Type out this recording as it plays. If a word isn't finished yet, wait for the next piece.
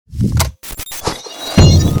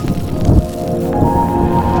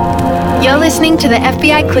listening to the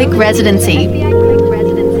FBI Click Residency.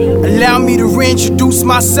 Allow me to reintroduce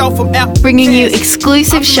myself. I'm out. Bringing you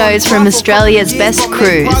exclusive shows from Australia's best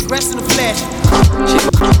crews.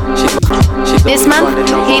 This month,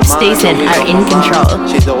 Heaps Decent are in control.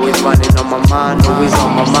 She's always running on my mind, always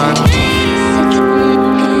on my mind.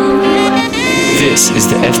 This is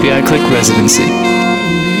the FBI Click Residency.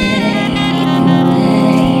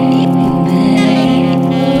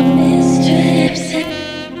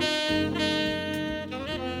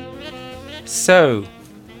 So,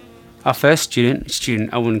 our first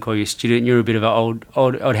student, I wouldn't call you a student, you're a bit of an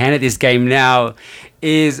old hand at this game now,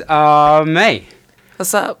 is May.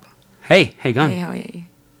 What's up? Hey, how you going? Hey, how are you?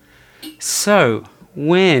 So,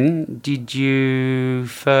 when did you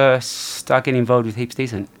first start getting involved with Heaps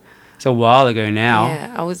Decent? It's a while ago now.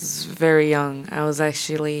 Yeah, I was very young. I was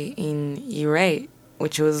actually in year 8,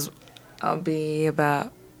 which was, I'll be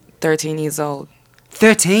about 13 years old.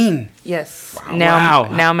 13? Yes. Wow.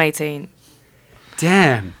 Now I'm 18.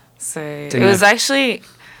 Damn. So it was actually,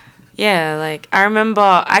 yeah, like I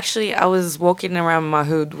remember actually I was walking around my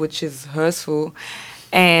hood, which is Hurstville,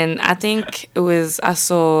 and I think I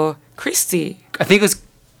saw Christy. I think it was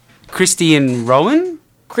Christy and Rowan?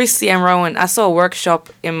 Christy and Rowan. I saw a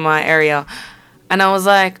workshop in my area, and I was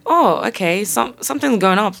like, oh, okay, something's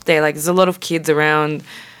going on up there. Like there's a lot of kids around.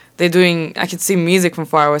 I could see music from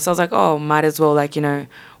far away. So I was like, oh, might as well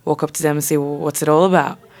walk up to them and see what's it all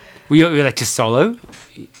about. Were you like just solo?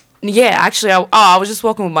 Yeah, actually, I was just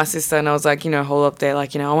walking with my sister, and I was like, hold up there, I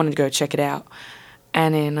wanted to go check it out.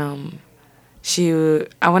 And then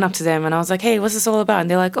I went up to them, and I was like, hey, what's this all about? And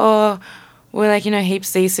they're like, oh, we're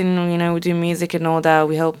Heaps Decent, we do music and all that.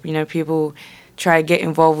 We help, people try to get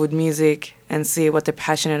involved with music and see what they're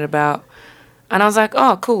passionate about. And I was like,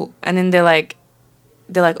 oh, cool. And then they're like,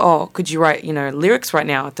 oh, could you write, lyrics right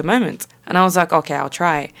now at the moment? And I was like, okay, I'll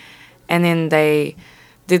try. And then they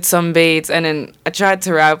did some beats, and then I tried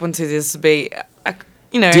to rap onto this beat. Do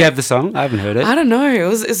you have the song? I haven't heard it. I don't know.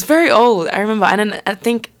 It's very old. I remember, and then I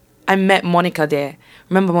think I met Monica there.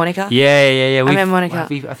 Remember Monica? Yeah. I met Monica.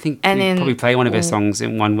 I think and we probably played one of her songs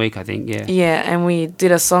in 1 week, I think, yeah. Yeah, and we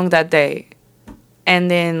did a song that day. And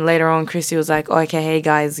then later on, Christy was like, oh, okay, hey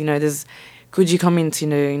guys, could you come into,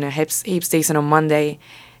 Heaps Decent on Monday,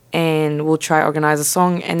 and we'll try organize a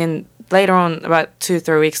song. And then later on, about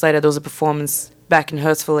 2-3 weeks later, there was a performance back in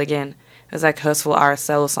Hurstville again. It was like Hurstville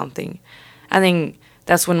RSL or something. I think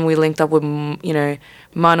that's when we linked up with,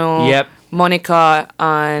 Mano, yep, Monica,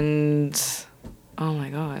 and, oh my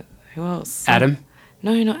God, who else? Adam?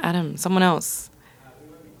 No, not Adam. Someone else.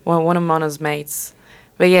 One of Mano's mates.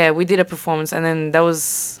 But yeah, we did a performance, and then that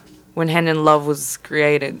was when Hand in Love was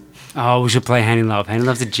created. Oh, we should play Hand in Love. Hand in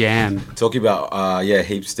Love's a jam. Talking about,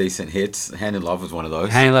 Heaps Decent hits. Hand in Love was one of those.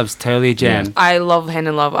 Hand in Love's totally a jam. Yeah. I love Hand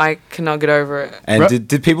in Love. I cannot get over it. And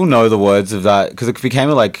did people know the words of that? Because it became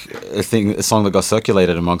a song that got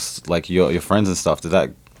circulated amongst your friends and stuff. Did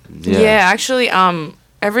that? Yeah, actually,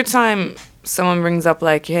 every time someone brings up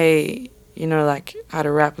hey, how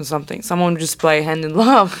to rap or something, someone would just play Hand in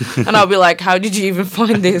Love, and I'll be like, how did you even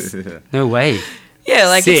find this? No way.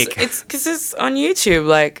 Yeah, Sick. it's because it's on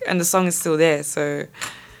YouTube, and the song is still there. So,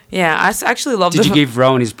 yeah, I actually love. Did you give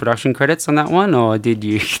Rowan his production credits on that one, or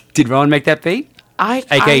did Rowan make that beat?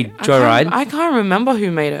 AKA Joyride. I can't remember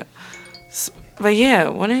who made it, but yeah,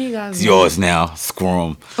 one of you guys. It's yours now,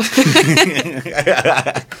 Scrum. But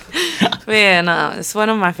yeah, no, it's one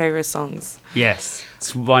of my favorite songs. Yes,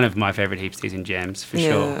 it's one of my favorite Heaps Decent jams for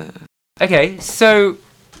sure. Okay, so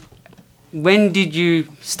when did you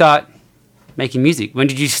start making music? When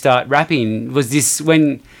did you start rapping? Was this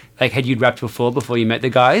when, had you rapped before you met the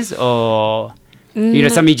guys, or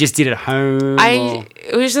something you just did at home?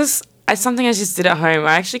 It was just something I just did at home.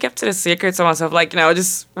 I actually kept it a secret to myself. I would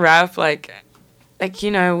just rap when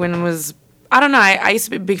it was, I don't know. I used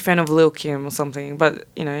to be a big fan of Lil Kim or something, but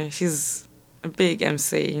she's a big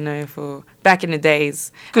MC. For back in the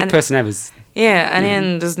days. Good person ever. Yeah, and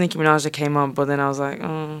then there's Nicki Minaj that came up, but then I was like,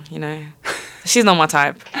 oh, she's not my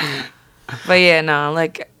type. But yeah, no,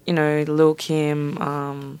 Lil Kim,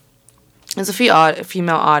 there's a few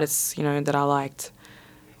female artists, that I liked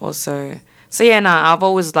also. So yeah, no, I've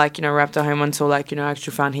always rapped at home until I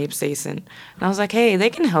actually found Heaps Decent. And I was like, hey, they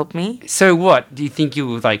can help me. So what, do you think you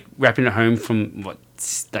were rapping at home from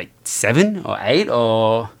 7 or 8,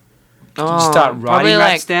 or did you start writing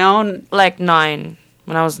raps down? 9,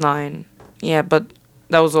 when I was 9. Yeah, but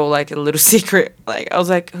that was all a little secret. I was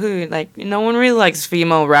like, who? No one really likes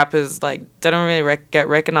female rappers. They don't really get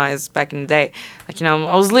recognized back in the day. I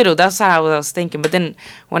was little. That's how I was thinking. But then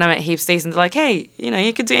when I met Heaps Decent, they're like, hey,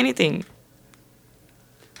 you could do anything.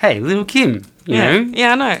 Hey, Lil Kim, You know?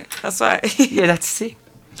 Yeah, I know. That's right. Yeah, that's sick.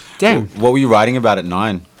 Damn. What were you writing about at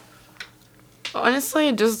 9?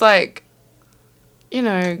 Honestly, just like, you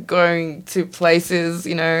know, going to places,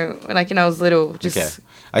 you know, like when I was little. Just Okay.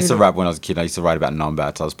 I used to rap when I was a kid. I used to write about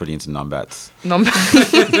numbats. I was pretty into numbats.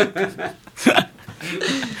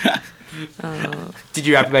 Did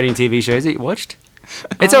you rap about any TV shows that you watched?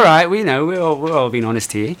 It's all right. We know. We're all being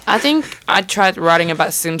honest here. I think I tried writing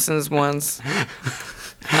about Simpsons once.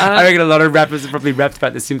 I reckon a lot of rappers have probably rapped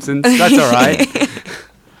about The Simpsons. That's all right.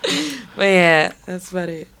 But yeah, that's about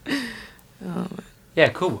it. Yeah,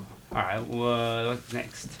 cool. All right. Well, what's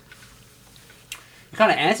next? You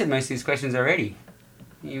kind of answered most of these questions already.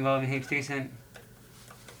 You involved in Heaps Decent.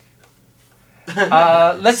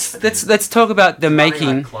 Let's talk about the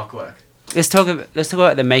making. Clockwork. Let's talk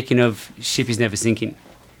about the making of Ship Is Never Sinking,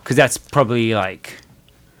 because that's probably like.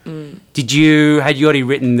 Had you already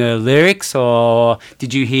written the lyrics, or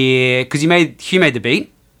did you hear? Because Hugh made the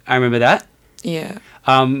beat. I remember that. Yeah.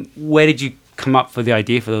 Where did you come up for the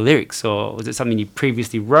idea for the lyrics, or was it something you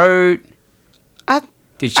previously wrote?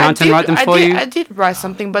 Did Shantan write them for you? I did write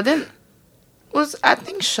something, but then I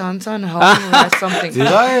think Shantan helped me write something. Did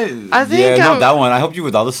I? I think yeah, not that one. I helped you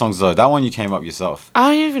with other songs though. That one you came up yourself. I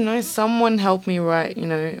don't even know. Someone helped me write, you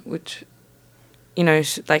know, which, you know,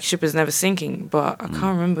 like Ship Is Never Sinking, but I can't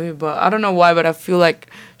remember who. But I don't know why, but I feel like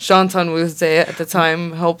Shantan was there at the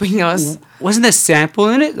time helping us. Wasn't there a sample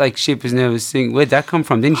in it? Like Ship Is Never Sinking. Where'd that come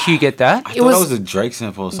from? Didn't Hugh get that? I thought that was a Drake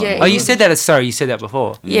sample or something. Yeah, Oh, you said that. Sorry, you said that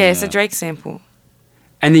before. Yeah, it's a Drake sample.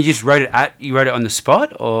 And then you just wrote it on the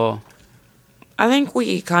spot, or I think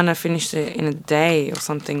we kind of finished it in a day or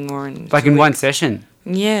something, or in like in one session.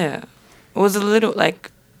 Yeah, it was a little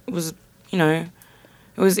like it was, you know,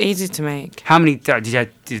 it was easy to make. How many did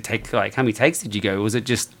it take? Like how many takes did you go? Or was it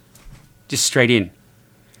just straight in?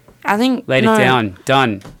 I think Laid it down,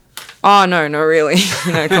 done. Oh no, not really.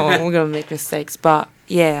 No, come on, we're gonna make mistakes, but.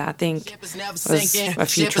 Yeah, I think it was a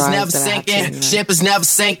few tries that I had to, you know, Ship is never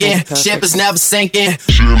sinking. Ship is never sinking.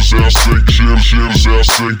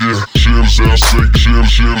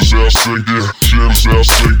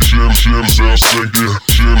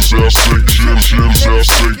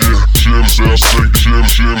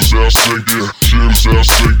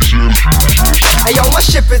 Hey yo, my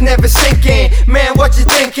ship is never sinking. Man, what you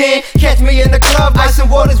thinking? Catch me in the club, ice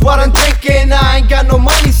and water's what I'm drinking. I ain't got no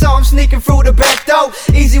money, so I'm sneaking through the back door.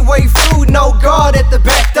 Easy way through, no guard at the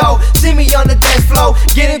back door. See me on the dance floor,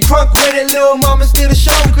 getting drunk with it. Lil' mama still the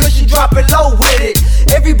show, cause she drop it low with it.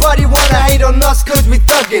 Everybody wanna hate on us cause we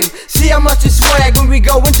thuggin'. See how much is swag when we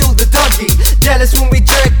go into the Dougie. Jealous when we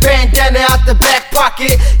jerk bandana out the back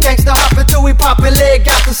pocket. Gangsta hopper till we pop a leg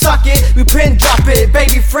out the socket. We pin drop it,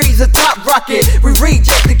 baby freeze a top rocket. We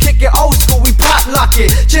reject to kick it old school, we pop lock it.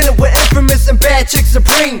 Chillin' with infamous and bad chicks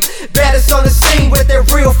supreme. Baddest on the scene with that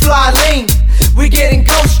real fly lean. We getting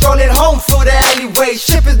ghost strolling home through the alleyway.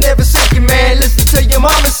 Ship is never sinking, man. Listen to your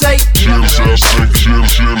mama say. Shims are sink,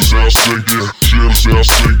 shims are sinking. Shims are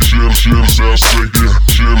sink, shims are sinking.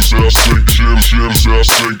 Shims are sink, shims are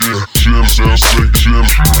sinking. Shims are sink,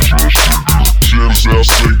 shims are sinking. Shims are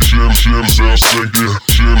sink, shims are sinking.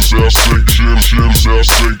 Shims are sink, shims are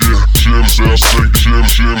sinking. Shims are sink,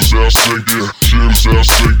 shims are sinking. Shims are sink, shims are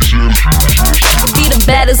sinking. Be the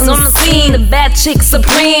baddest on the scene, the bad chick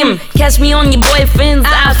supreme. Catch me on your boyfriend's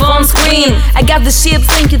iPhone screen. I got the ship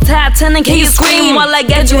sinking, Titanic, can you scream? While I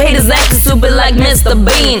got you haters acting stupid like Mr.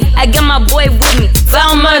 Bean. I got my boy with me,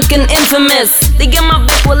 foul Merkin infamous. They get my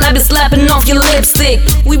back while I be slapping off your lipstick.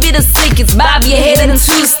 We be the sickest, bob your head and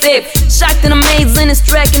two-step. Shocked and amazing, it's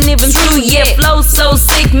track ain't even true yet. Flow so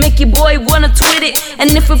sick, make your boy wanna tweet it.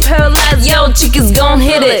 And if we're paralyzed, yo, chickas gon'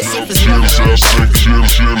 hit it. Shims are sink,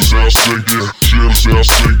 shims are sinking. Shims are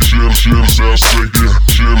sink, shims are sinking.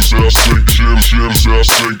 Shims are sink, shims are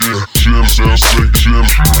sinking. Shims are sink,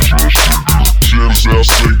 shims are sinking. Shims are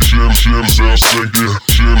sink, shims are sinking.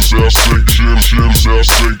 Shims are sink, shims are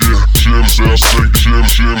sinking. Shims are sink,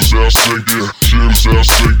 shims are sinking. Shims are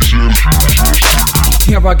sink, shims are sinking.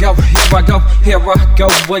 Here I go, here I go, here I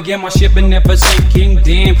go again. My ship is never sinking.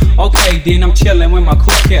 Damn, okay then I'm chilling with my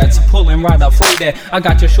cool cats, pulling right up through that. I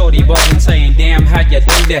got your shorty buzzing, saying damn how you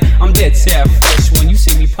do that. I'm dead selfish when you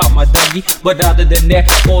see me pop my Dougie, but other than that,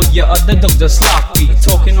 all your other dudes are sloppy,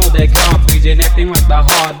 talking all that garbage and acting like the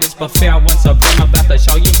hardest. But fair once I've been about to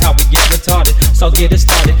show you how we get retarded. So get it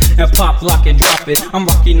started and pop, lock and drop it. I'm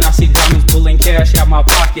rocking Nazi diamonds, pulling cash out my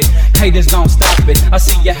pocket. Haters don't stop it. I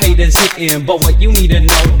see your haters hitting, but what you need to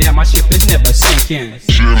know that my ship is never sinking.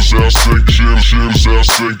 Gems out sink, gems out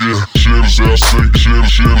sinking. Gems out sink,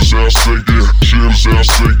 gems out sinking. Gems out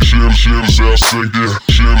sink, gems out sinking.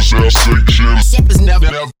 Gems out sink, gems. Ship is never.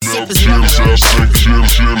 Gems out sink,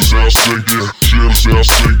 gems out sinking. Gems out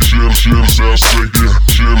sink, gems out sinking.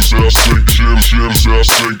 Gems out sink, gems out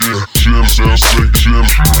sinking. Gems out sink,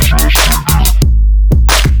 gems out sinking.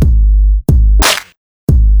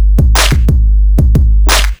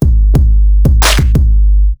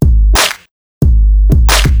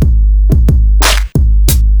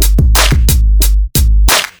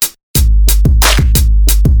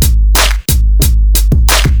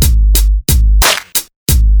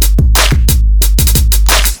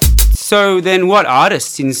 So then, what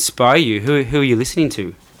artists inspire you? Who are you listening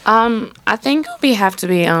to? I think we have to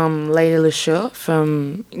be Lady LaSure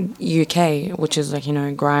from UK, which is like, you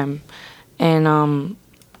know, grime, and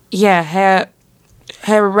yeah,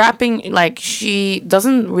 her rapping, like, she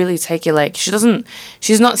doesn't really take it like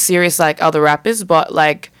she's not serious like other rappers, but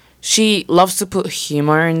like she loves to put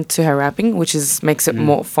humor into her rapping, which makes it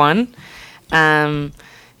more fun.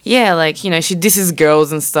 Yeah, like, you know, she disses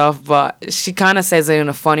girls and stuff, but she kind of says it in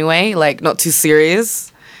a funny way, like, not too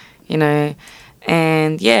serious, you know.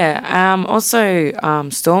 And, yeah, also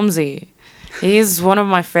Stormzy. He's one of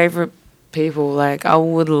my favourite people. Like, I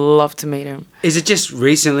would love to meet him. Is it just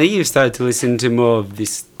recently you've started to listen to more of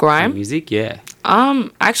this grime music? Yeah.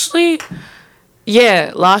 Actually,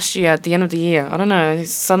 yeah, last year, at the end of the year, I don't know,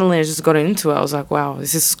 suddenly I just got into it. I was like, wow,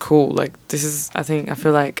 this is cool. Like, I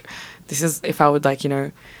feel like this is, if I would, like, you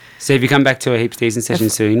know. So if you come back to a Heaps Decent session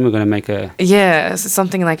soon, we're going to make a... Yeah, it's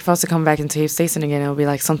something like, if I was to come back into Heaps Decent again, it'll be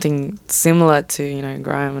like something similar to, you know,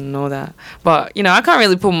 grime and all that. But, you know, I can't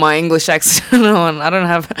really put my English accent on. I don't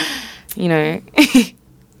have, you know...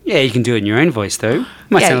 Yeah, you can do it in your own voice, though.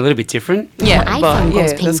 Might sound a little bit different. Yeah, but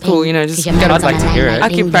yeah, that's cool, you know, just gotta I'd like to hear it. I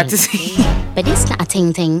keep practicing. But it's not a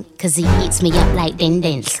ting-ting, cause he eats me up like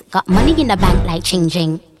din-dins. Got money in the bank like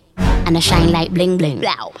ching-ching, and I shine like bling-bling.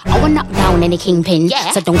 I will knock down any kingpin,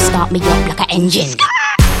 so don't start me up like an engine.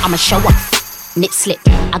 I'ma show off, nip slip,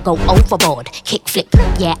 I go overboard, kick flip.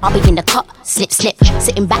 Yeah, I'll be in the cut, slip slip,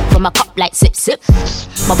 sitting back with my cup like sip sip.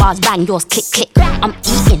 My bars bang, yours click click. I'm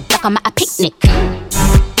eating like I'm at a picnic.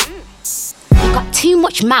 You got too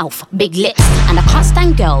much mouth, big lips, and I can't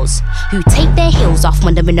stand girls who take their heels off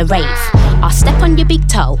when they're in a rave. I'll step on your big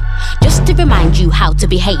toe just to remind you how to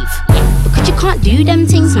behave. Yeah, because you can't do them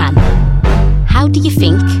things, man. How do you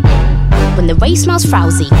think when the rave smells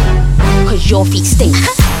frowsy? Cause your feet stink.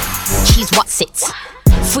 She's what's it?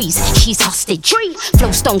 Freeze, she's hostage.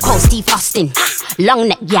 Flow stone cold Steve Austin. Long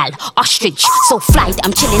neck gal, ostrich. So fly that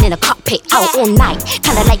I'm chilling in a cockpit out all night,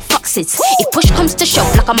 kinda like foxes. If push comes to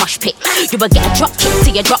shove like a mosh pit, you will get a drop kick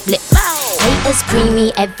to your drop lip. Haters pre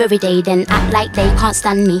me every day, then act like they can't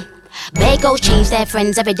stand me. Bagels change their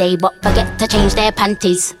friends every day, but forget to change their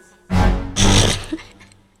panties.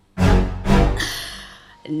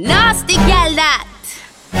 Nasty gal that.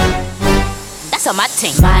 That's a mad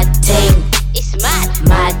thing. Mad thing. It's mad.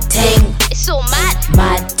 Mad thing. It's so mad.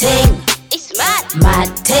 Mad thing. It's mad.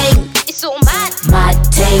 Mad thing. It's so mad. Mad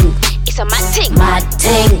thing. It's a mad thing. Mad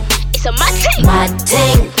thing. It's a mad thing. Mad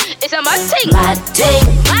thing. It's a mad thing. Mad thing.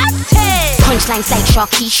 Mad thing. Punchlines like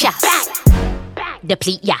Sharkeisha. Bang.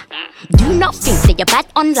 Deplete ya. Do not think that you're bad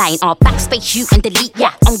online or backspace you and delete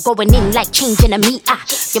ya. I'm going in like changing a meter.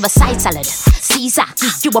 You're a side salad, Caesar.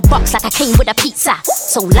 You a box like I came with a pizza.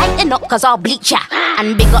 So lighten up cause I'll bleach ya.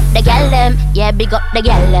 And big up the gal them, yeah, big up the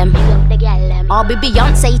gal them. I'll be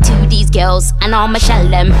Beyonce to these girls and I'll Michelle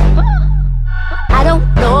them. I don't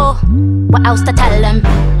know what else to tell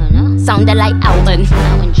them. Sounded like Alvin,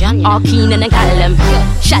 all Keenan and Callum.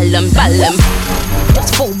 Shalom, Ballum.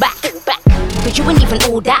 Just fall back, cause you ain't even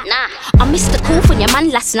all that. I missed the call from your man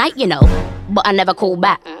last night, you know, but I never called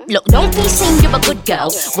back. Look, don't be saying you're a good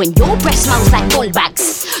girl when your breath smells like ball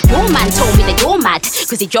bags. Your man told me that you're mad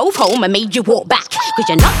cause he drove home and made you walk back. Cause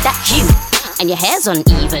you're not that cute and your hair's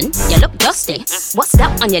uneven, you look dusty. What's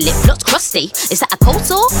that on your lip? Looks crusty. Is that a cold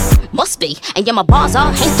sore? Must be. And yeah, my bars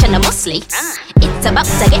are hench and a muscly. It's about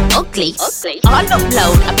to get ugly. I'll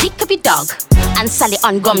upload a pic of your dog and sell it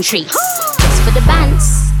on Gumtree. Just for the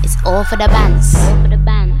bands, it's all for the bands.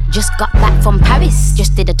 Just got back from Paris,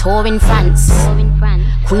 just did a tour in France.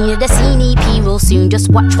 Queen of the Scene EP real soon, just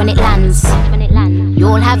watch when it lands.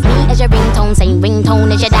 You'll have me as your ringtone, same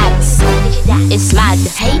ringtone as your dad's. It's mad.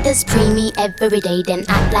 Haters pre me every day, then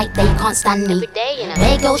act like they can't stand me.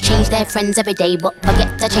 They girls change their friends every day, but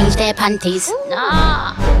forget to change their panties.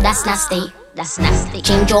 Nah, that's nasty. That's nasty.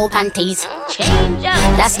 Change your panties. Change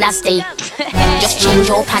up. That's nasty. Just change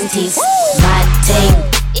your panties. Mad ting.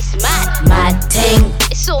 It's mad. Mad ting.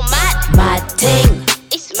 It's so mad. Mad ting.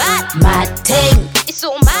 It's mad. Mad ting. It's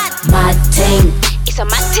so mad. Mad ting. It's a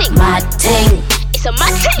mad ting. Mad ting. It's a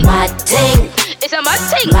mad ting. Mad ting. It's a mad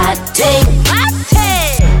ting. Mad ting. Mad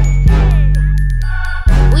ting.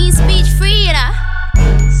 We speech free, you know.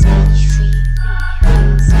 Speech free.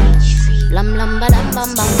 Speech free. Lum lum ba dum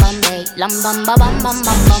bum bum bum day. Lum bum ba bum bum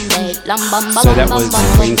bum bum day. Lum bum ba So bum that bum was bum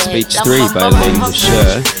Queen day. Speech Lum 3 bum by ba bum Lady bum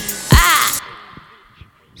Lashur. Ah!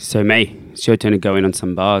 So, May, it's your turn to go in on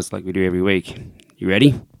some bars like we do every week. You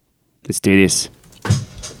ready? Let's do this.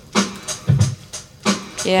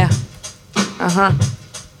 Yeah.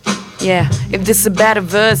 Yeah, if this is a bad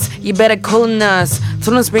verse, you better call a nurse.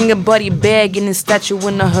 So let's bring a buddy bag in the statue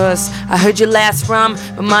in the hearse. I heard your last rhyme,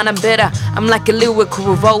 but mine are better. I'm like a lyrical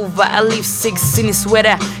revolver, I leave 6 in his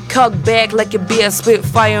sweater. Cock back like a beer, spit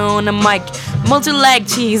fire on the mic. Multi-lag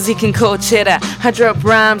cheese, you can call cheddar. I drop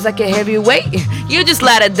rhymes like a heavyweight, you're just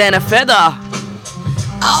lighter than a feather.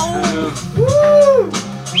 Oh!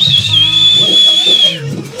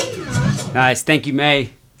 Nice, thank you,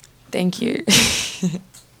 May. Thank you.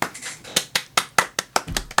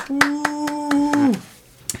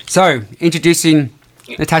 So, introducing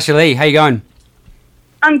Natasha Lee. How you going?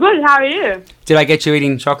 I'm good. How are you? Did I get you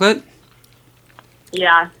eating chocolate?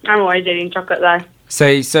 Yeah, I'm always eating chocolate though. So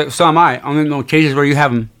am I. I'm in more cheeses where you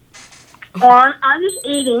have them. I'm just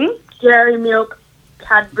eating dairy milk,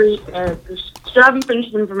 Cadbury eggs. Still haven't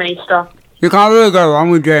finished them from Easter. You can't really go wrong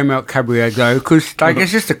with dairy milk Cadbury egg though, because like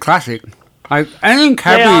it's just a classic. Like anything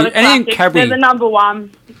Cadbury, They're the number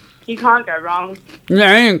one. You can't go wrong. Yeah,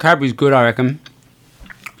 anything Cadbury's good, I reckon.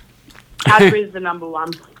 Cadbury's the number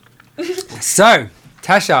one. So,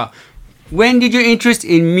 Tasha, when did your interest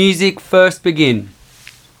in music first begin?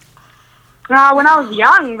 When I was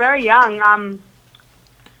young, very young. I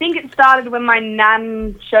think it started when my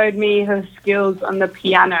nan showed me her skills on the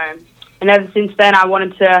piano. And ever since then, I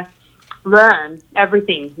wanted to learn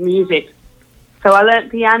everything, music. So I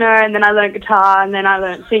learnt piano, and then I learnt guitar, and then I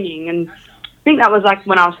learnt singing. And I think that was like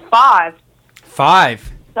when I was 5.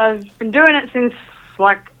 5? So I've been doing it since,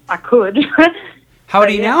 like, I could. How old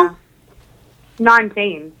are you now?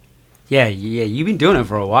 19. Yeah, you've been doing it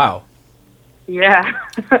for a while. Yeah.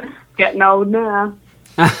 Getting old now.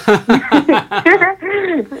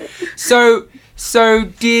 So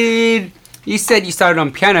did you said you started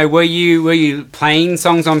on piano? Were you playing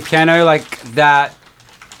songs on piano like that?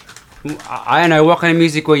 I don't know. What kind of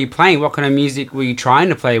music were you playing? What kind of music were you trying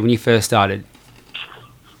to play when you first started?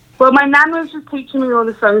 Well, my nan was just teaching me all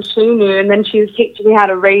the songs she knew, and then she was teaching me how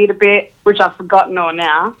to read a bit, which I've forgotten all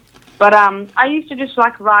now. But I used to just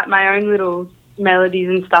like write my own little melodies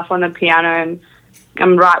and stuff on the piano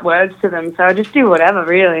and write words to them. So I just do whatever,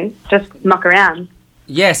 really. Just muck around.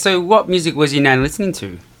 Yeah, so what music was your nan listening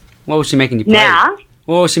to? What was she making you play? Now?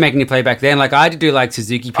 What was she making you play back then? Like, I had to do, like,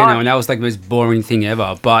 Suzuki piano, and that was, like, the most boring thing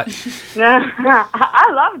ever, but...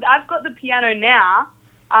 I've got the piano now.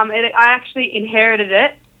 I actually inherited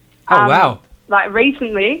it. Oh, wow. Like,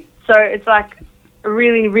 recently. So it's, like, a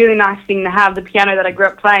really, really nice thing to have, the piano that I grew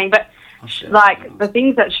up playing. But, like, the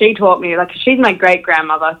things that she taught me, like, she's my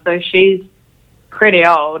great-grandmother, so she's pretty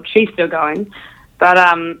old. She's still going. But,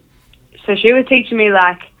 so she was teaching me,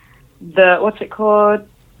 like, what's it called?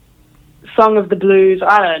 Song of the Blues,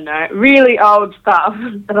 I don't know. Really old stuff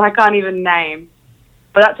that I can't even name.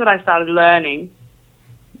 But that's what I started learning.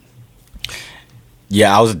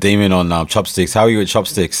 Yeah, I was a demon on chopsticks. How are you with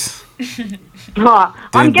chopsticks?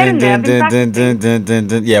 I'm getting there. I've been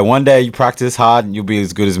practicing. Yeah, one day you practice hard and you'll be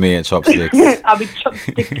as good as me at chopsticks. I'll be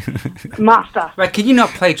chopstick master. Right, can you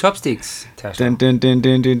not play chopsticks, Tasha?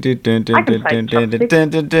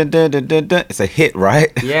 It's a hit,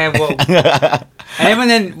 right? Yeah, well... And even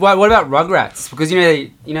then, what about Rugrats? Because, you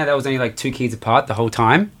know that was only like 2 keys apart the whole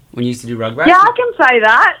time when you used to do Rugrats? Yeah, I can play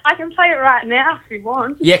that. I can play it right now if you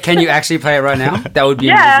want. Yeah, can you actually play it right now? That would be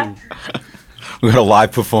amazing. We got a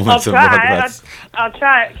live performance of Rugrats. I'll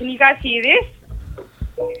try it. Can you guys hear this?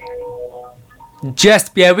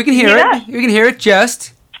 Just, yeah, we can hear it. We can hear it,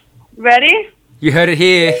 just. Ready? You heard it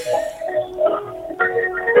here.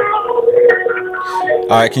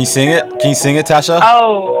 All right, can you sing it? Can you sing it, Tasha?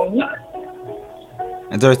 Oh.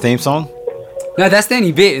 Is there a theme song? No, that's the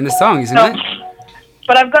only bit in the song, isn't it?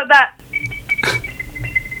 But I've got that.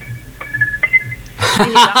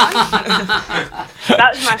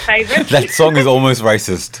 That was my favourite. That song is almost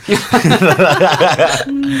racist.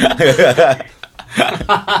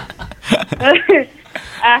 I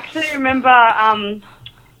actually remember,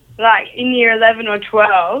 like, in year 11 or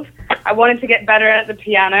 12, I wanted to get better at the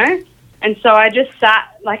piano. And so I just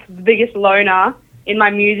sat like the biggest loner in my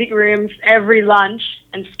music room every lunch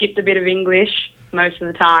and skipped a bit of English most of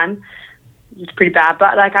the time. It's pretty bad,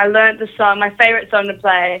 but like I learnt the song. My favourite song to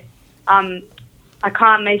play, "I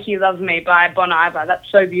Can't Make You Love Me" by Bon Iver. That's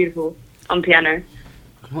so beautiful on piano.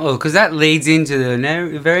 Well, because that leads into the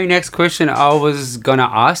very next question I was gonna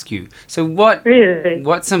ask you. So what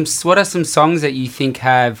are some songs that you think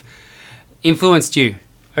have influenced you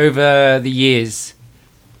over the years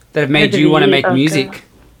that have made you want to make music?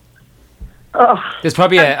 Oh, there's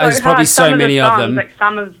probably so many of them. Like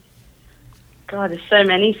there's so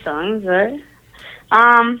many songs though.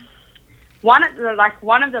 One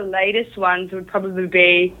of the latest ones would probably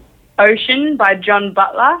be "Ocean" by John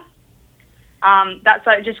Butler. That's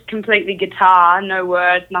like just completely guitar, no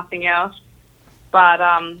words, nothing else. But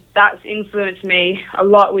that's influenced me a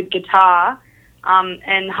lot with guitar.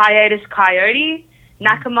 And "Hiatus Coyote,"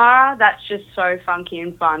 Nakamura, that's just so funky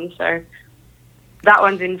and fun. So that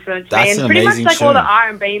one's influenced me. And pretty much like all the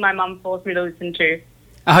R&B my mum forced me to listen to.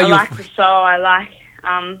 I like the soul,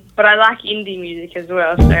 but I like indie music as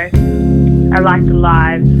well, so I like the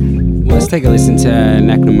live. Let's take a listen to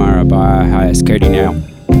Nakamura by Hiatus Coyote now.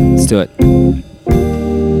 Let's do it.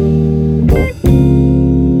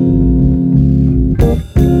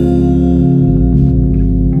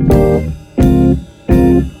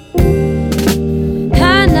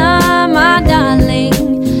 Hannah, my darling,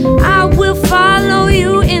 I will follow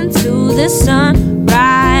you into the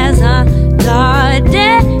sunrise under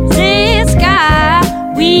desert sky.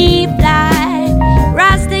 We fly,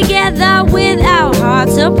 rise together with our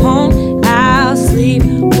hearts upon our sleep.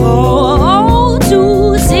 Oh,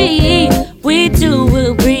 to see, we two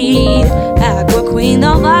will breathe. Aqua queen,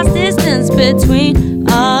 the vast distance between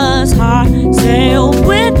us, heart sail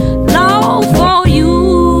with love for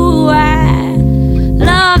you. I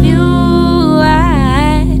love you,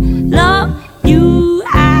 I love you,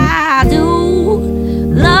 I do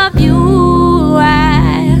love you,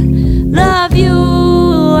 I love you,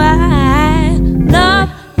 I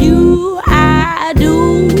love you, I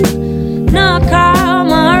do.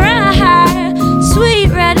 Nakamura, sweet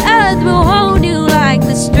red earth will hold you like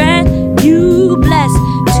the strand you bless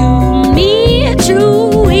to me.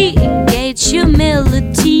 True, we engage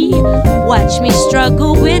humility. Watch me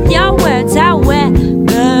struggle with your words. I wear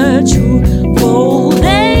the truthful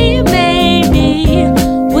they may be.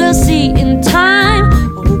 We'll see in time,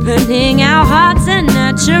 opening our hearts and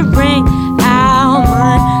nurturing our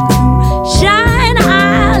mind to shine.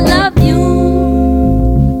 I love you,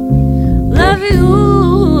 love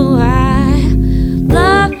you, I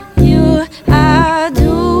love you, I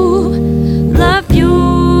do love you,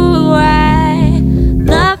 I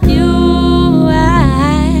love you,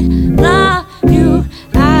 I love you,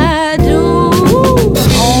 I do.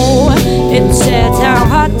 Oh, it sets our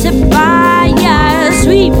heart to fire,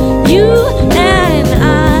 sweet you and I.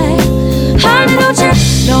 Honey, don't you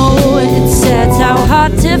know it's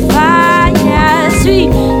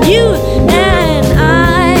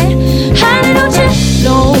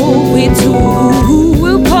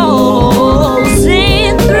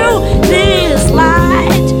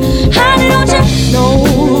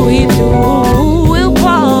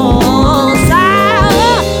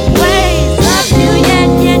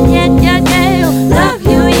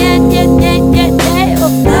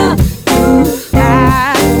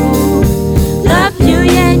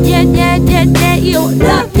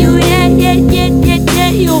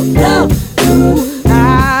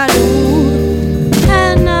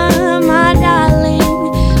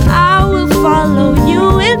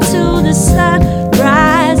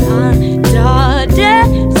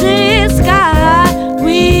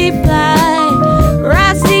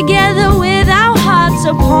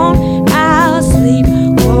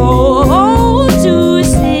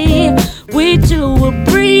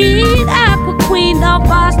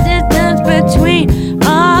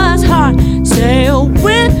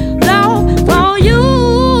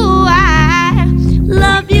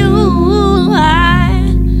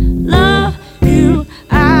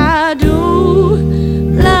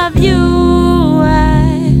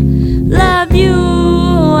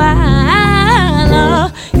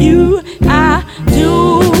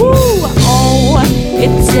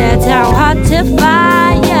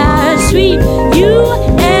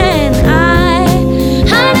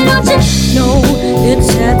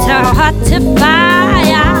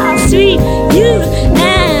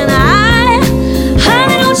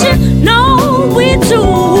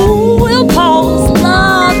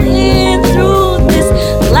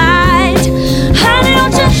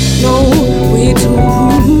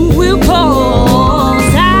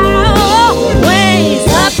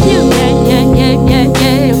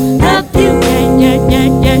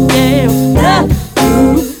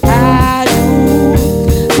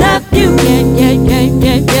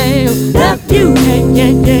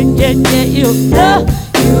love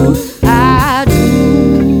you, I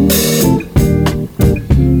do.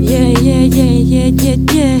 Yeah, yeah, yeah, yeah, yeah,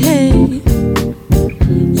 yeah.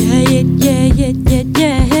 Yeah, yeah, yeah, yeah, yeah,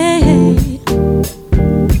 yeah.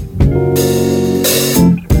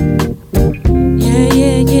 Yeah,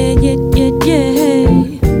 yeah, yeah, yeah, yeah, yeah.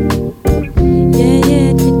 Yeah,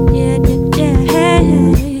 yeah, yeah, yeah, yeah,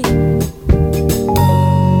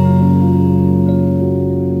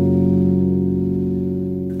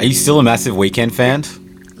 Are you still a massive Weekend fan?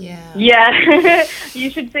 Yeah. You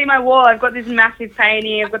should see my wall. I've got this massive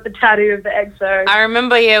painting. I've got the tattoo of the EXO. I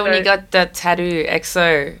remember, when you got the tattoo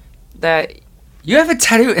EXO. That You have a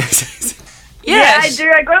tattoo? Yeah, I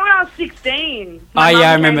do. I got it when I was 16. Oh,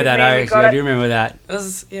 yeah, I remember that. I do remember that. It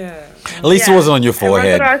was, At least it wasn't on your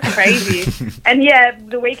forehead. I was crazy. And yeah,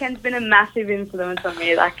 The Weeknd's been a massive influence on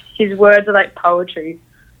me. Like, his words are like poetry.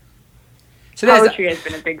 So poetry has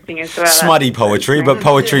been a big thing as well. Smutty poetry, but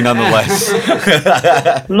poetry nonetheless.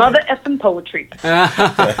 Mother effing poetry.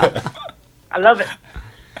 I love it.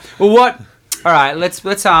 Well, what? All right, let's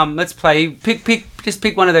play.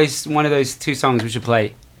 Pick one of those two songs we should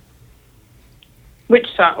play. Which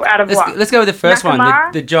song? Out of what? Let's go with the first one,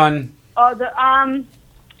 the John. Oh,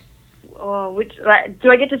 which? Like,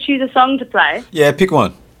 do I get to choose a song to play? Yeah, pick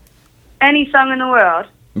one. Any song in the world.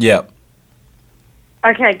 Yeah.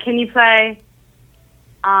 Okay, can you play?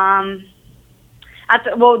 The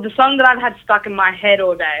song that I've had stuck in my head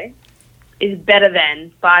all day is "Better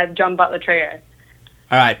Than" by John Butler Trio.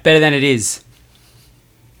 All right, Better Than It Is.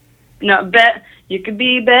 No, you could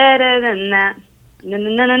be better than that. Na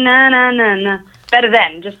na na na na na na. Better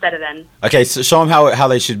than, just better than. Okay, so show them how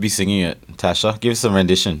they should be singing it, Tasha. Give us some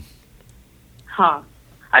rendition. Huh.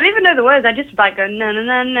 I don't even know the words. I just like go na na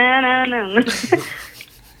na na na na.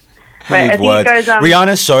 Wait, I think it goes,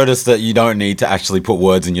 Rihanna showed us that you don't need to actually put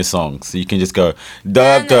words in your songs. So you can just go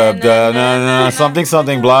dub dub dub na na something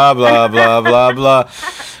something blah blah blah blah blah.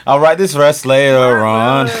 I'll write this verse later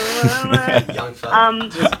on.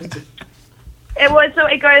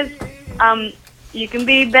 It goes you can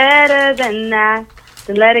be better than that.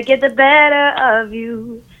 Don't let it get the better of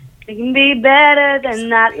you. You can be better than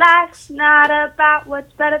that. Life's not about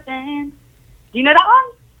what's better than. Do you know that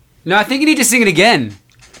one? No, I think you need to sing it again.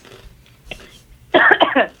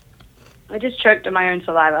 I just choked on my own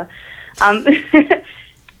saliva.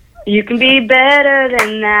 You can be better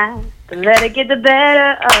than that. Don't let it get the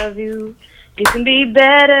better of you. You can be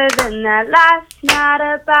better than that. Life's not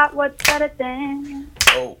about what's better than.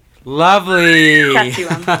 Oh. Lovely. Catchy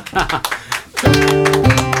one.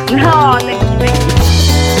 Oh, thank you.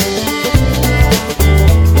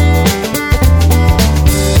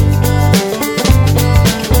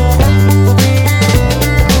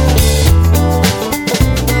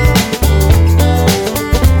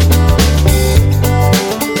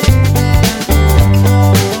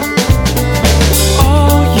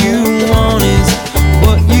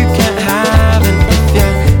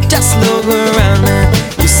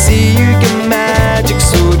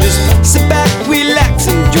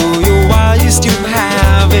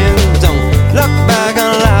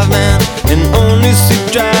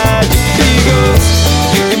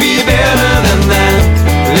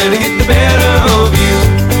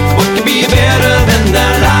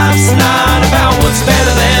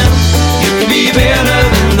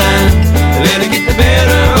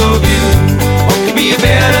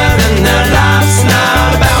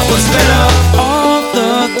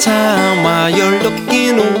 Time while you're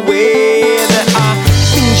looking away, there are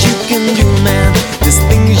things you can do, man. There's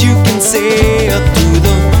things you can say to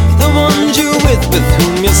the ones you're with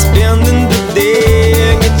whom you're spending the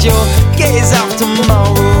day. Get your gaze out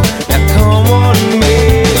tomorrow. Now come on and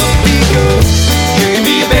make up, because you can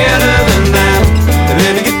be better than that.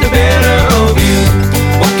 Let it get the better of you.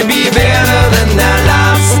 What can be better than that?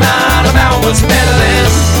 Life's not about what's better than.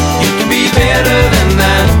 You can be better than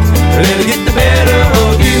that. Let it get the better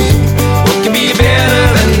of you. What can be better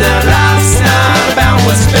than that?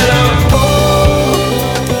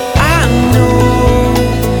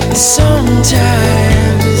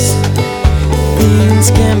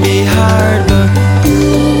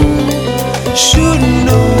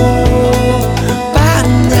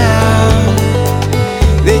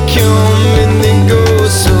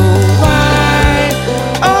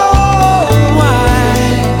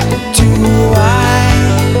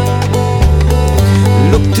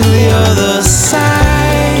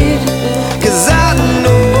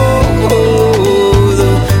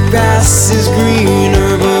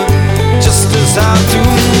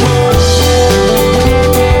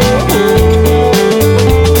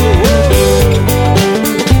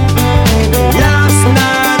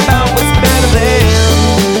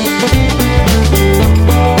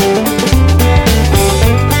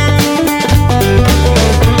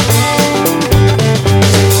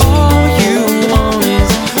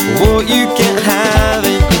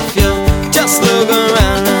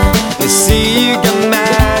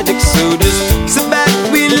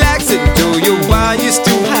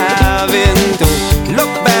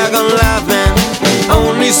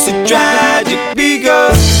 tragic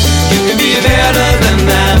because you can be better than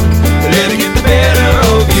that. Let it get the better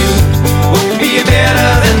of you. What can be better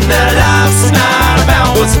than that? Life's not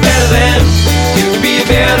about what's better than. You can be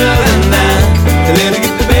better than that. Let it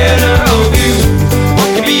get the better of you. What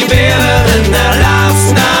can be better than that?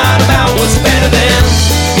 Life's not about what's better than.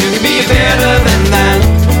 You can be better than that.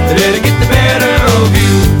 Let it get the better of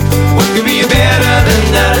you. What can be better than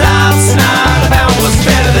that? Life's not about what's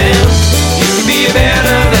better than. You can be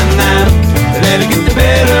better than that. Let it get the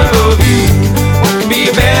better of you. What can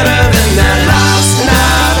be better than that? Life's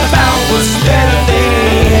not about what's better than.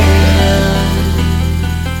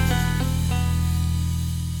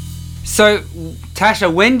 So,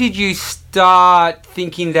 Tasha, when did you start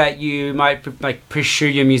thinking that you might pursue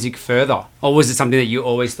your music further, or was it something that you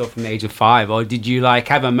always thought from the age of 5, or did you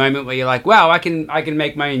have a moment where you're like, wow, I can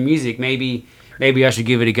make my own music, maybe I should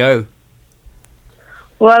give it a go?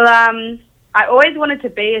 Well, I always wanted to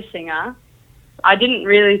be a singer. I didn't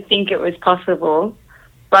really think it was possible,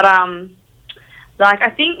 but I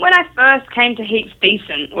think when I first came to Heaps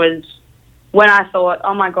Decent was when I thought,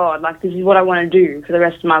 oh my God, this is what I want to do for the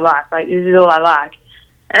rest of my life. This is all I like.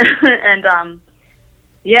 And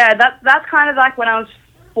yeah, that's kind of when I was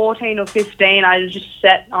 14 or 15, I was just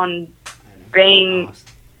set on being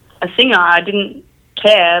a singer. I didn't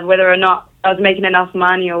care whether or not I was making enough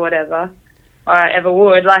money or whatever, or I ever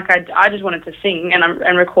would. I just wanted to sing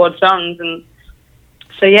and record songs. And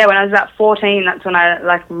so yeah, when I was about 14, that's when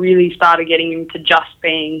I really started getting into just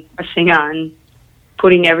being a singer and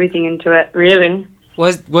putting everything into it, really.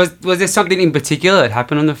 Was there something in particular that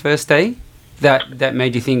happened on the first day that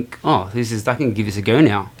made you think, oh, I can give this a go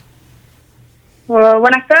now? Well,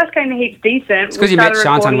 when I first came to Heaps Decent, it's because you met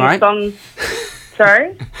Shantan, right?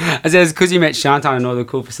 Sorry? I said it's because you met Shantan and all the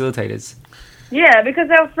cool facilitators. Yeah, because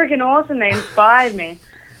they were freaking awesome. They inspired me.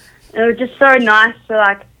 And it was just so nice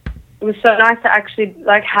to it was so nice to actually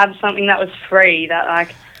have something that was free,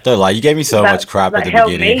 that Don't lie, you gave me so much crap at the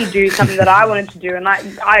helped beginning. me do something that I wanted to do, and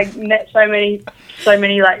I met so many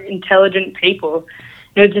intelligent people.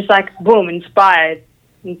 It was just boom, inspired.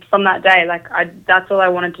 And from that day, that's all I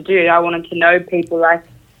wanted to do. I wanted to know people like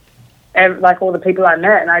all the people I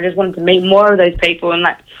met, and I just wanted to meet more of those people and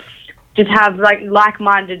just have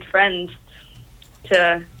like-minded friends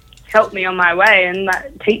to help me on my way and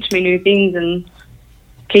teach me new things and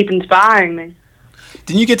keep inspiring me.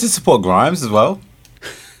 Didn't you get to support Grimes as well?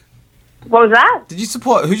 What was that? Who'd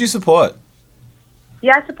you support?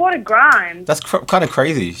 Yeah, I supported Grimes. That's kind of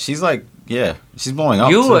crazy. She's she's blowing up.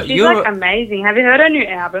 She's amazing. Have you heard her new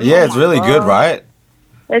album? Yeah, it's really good, right?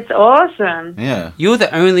 It's awesome. Yeah. You're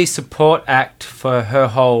the only support act for her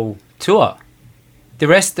whole tour. The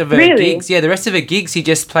rest of her gigs, he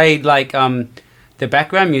just played the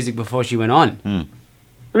background music before she went on.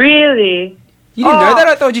 Really? You didn't know that?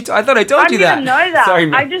 I thought I told you that. I didn't know that. Sorry,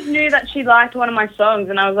 I just knew that she liked one of my songs,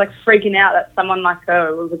 and I was freaking out that someone like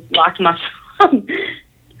her liked my song.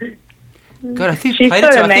 God, I think she's played so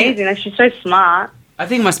it to, amazing. She's so smart. I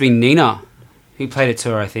think it must be Nina who played it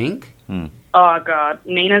to her, I think. Oh, God.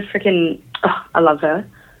 Nina's freaking... Oh, I love her.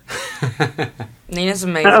 Nina's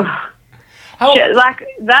amazing.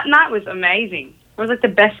 That night was amazing. It was the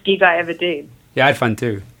best gig I ever did. Yeah, I had fun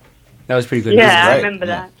too. That was pretty good. Yeah, I remember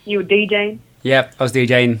that. You were DJing? Yep, I was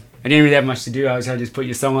DJing. I didn't really have much to do. I was going to just put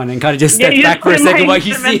your song on and kind of just step back for a second while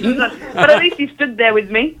you sing. But at least you stood there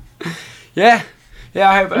with me. Yeah. Yeah,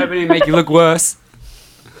 I hope I didn't make you look worse.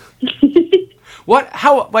 What?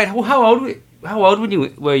 How old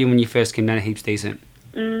were you when you first came down to Heaps Decent?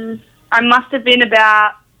 I must have been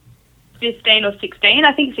about 15 or 16.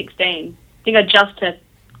 I think 16. I think I just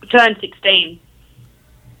turned 16.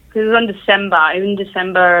 Because it was in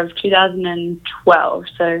December of 2012.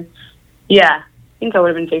 So, yeah, I think I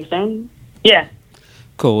would have been 16. Yeah.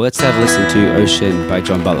 Cool. Let's have a listen to Ocean by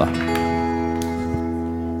John Butler.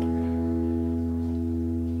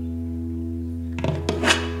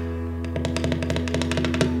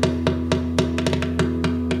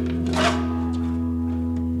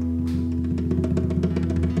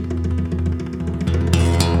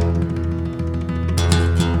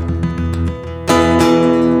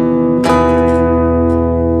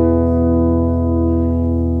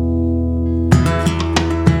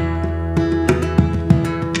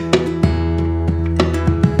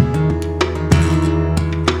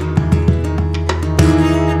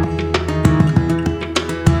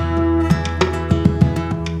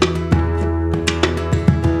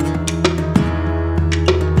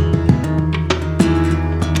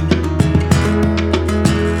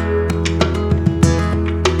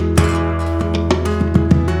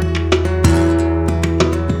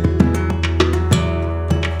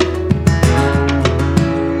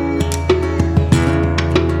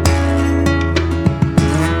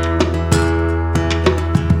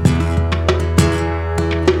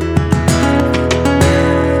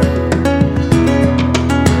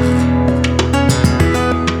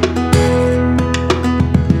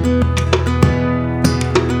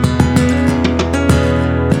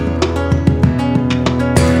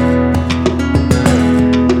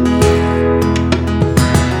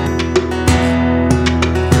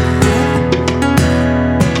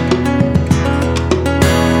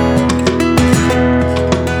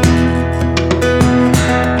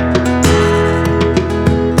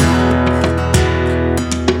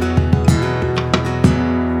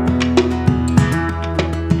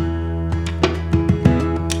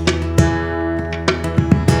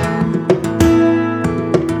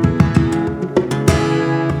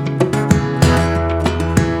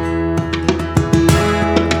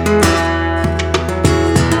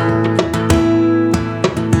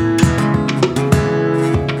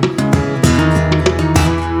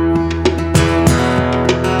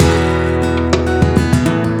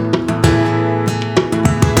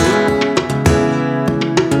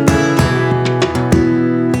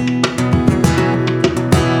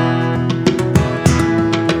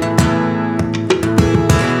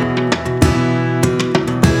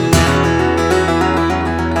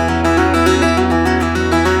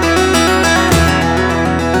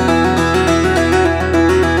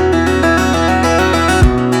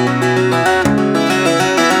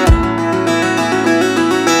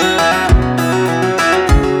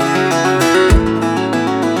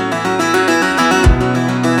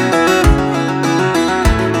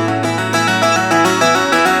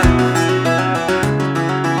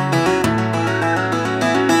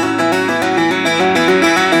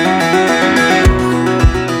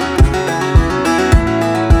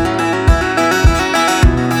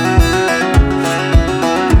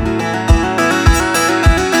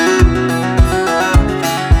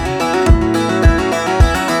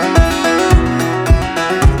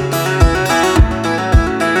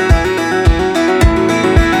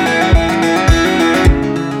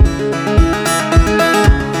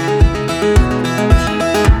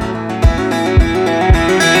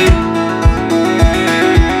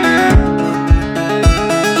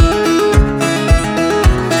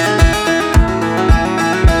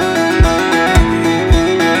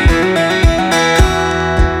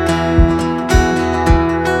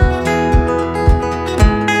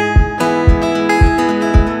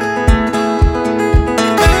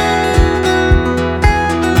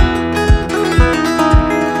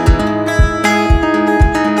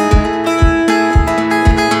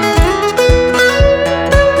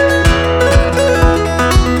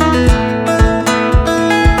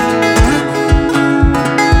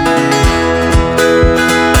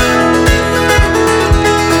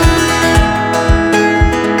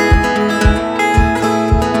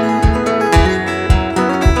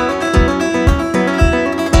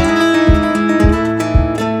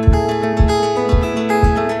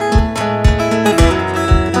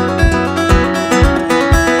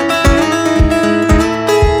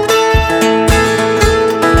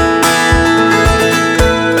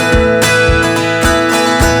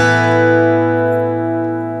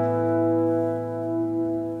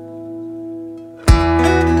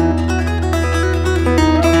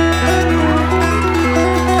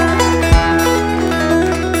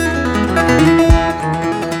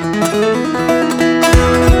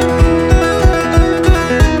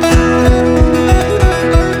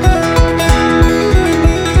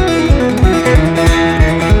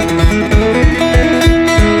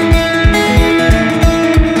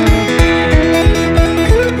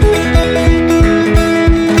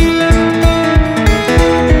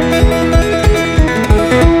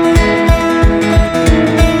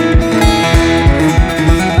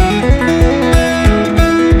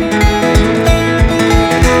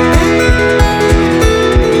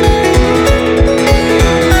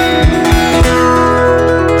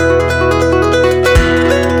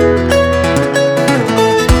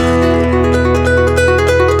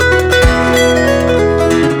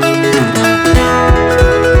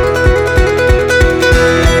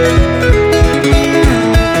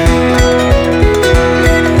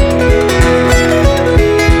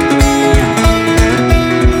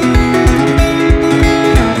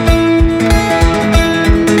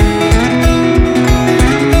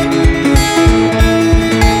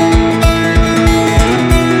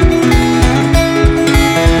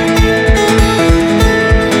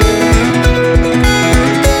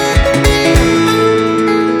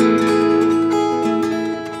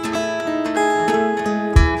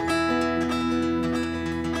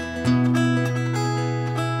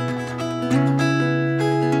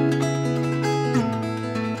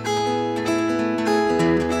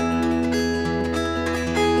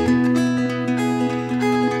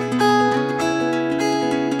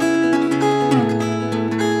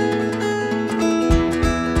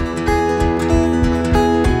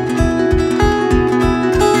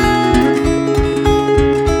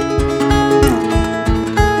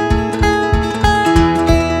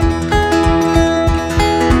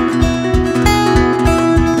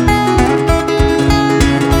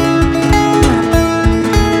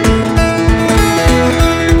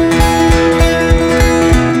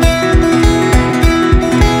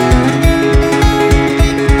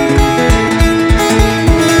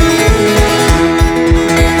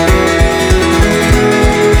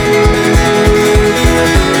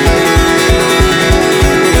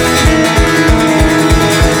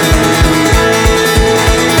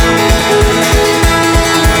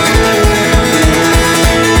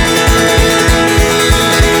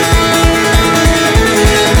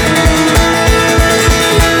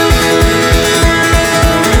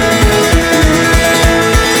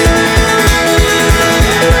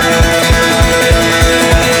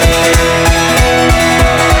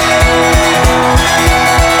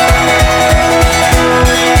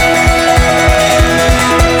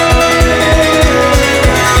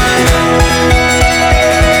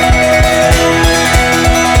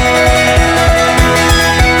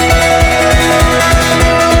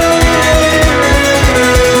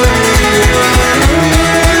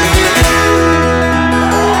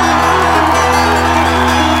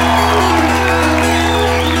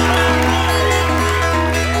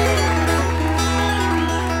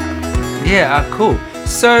 Yeah, cool.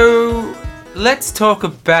 So let's talk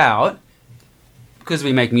about, because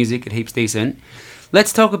we make music at Heaps Decent,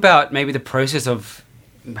 let's talk about maybe the process of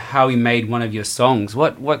how you made one of your songs.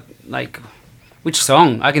 Which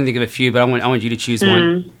song? I can think of a few, but I want you to choose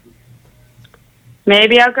one.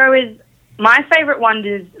 Maybe I'll go with my favourite one.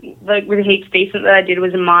 Is with Heaps Decent that I did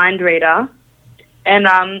was a Mind Reader, and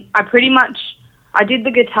I did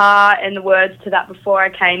the guitar and the words to that before I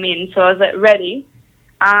came in, so I was like ready.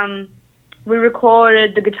 We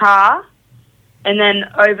recorded the guitar, and then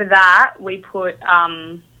over that we put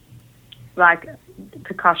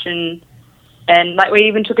percussion, and we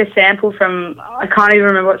even took a sample from, I can't even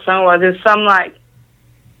remember what song it was. There's some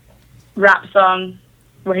rap song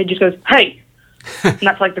where he just goes, "Hey," and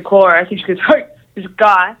that's the chorus. He just goes, "Hey," this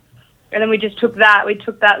guy, and then we just took that. We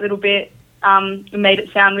took that little bit, and made it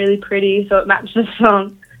sound really pretty, so it matched the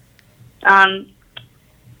song.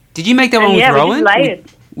 Did you make that one with Rowan?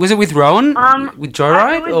 Was it with Rowan? With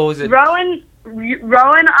Joyride, or was it Rowan?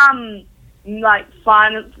 Rowan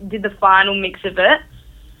did the final mix of it,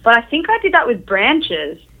 but I think I did that with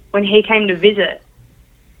Branches when he came to visit.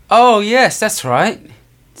 Oh yes, that's right.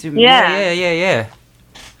 Yeah.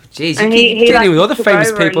 Jeez, you're getting with all the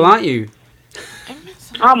famous people, aren't you?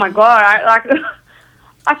 Oh my god,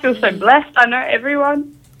 I feel so blessed. I know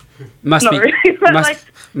everyone. Must Not be really, but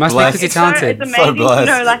must be because you're talented. It's amazing. So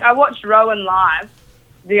blessed. I watched Rowan live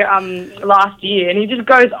the last year, and he just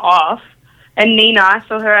goes off. And Nina, I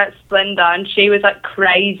saw her at Splendor, and she was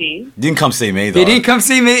crazy. You didn't come see me though. You didn't come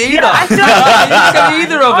see me either. Yeah, I you didn't come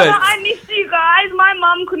either of us. No, I missed you guys. My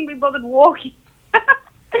mum couldn't be bothered walking,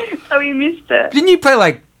 so we missed it. Didn't you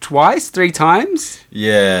play twice, 3 times?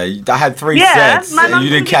 Yeah, I had 3 sets, and you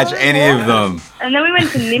didn't catch any of them. And then we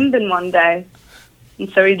went to Nimbin one day, and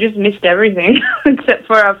so we just missed everything except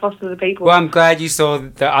for our Foster the People. Well, I'm glad you saw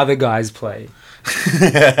the other guys play.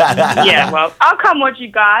 Yeah, well, I'll come watch you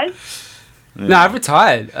guys. Yeah. No, I've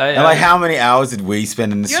retired. And how many hours did we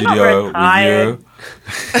spend in the studio with you?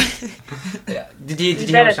 Did you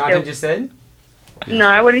hear what Shanta just said?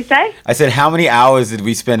 No, what did he say? I said, how many hours did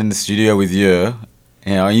we spend in the studio with you?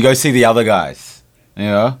 And you go see the other guys.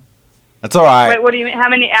 That's all right. Wait, what do you mean? How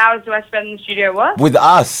many hours do I spend in the studio? What? With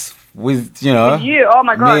us. With you. Oh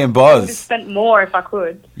my god. Me and I would have Boz. spent more if I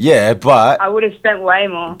could. Yeah, but I would have spent way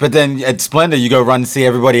more. But then at Splendor, you go run and see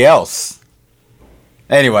everybody else.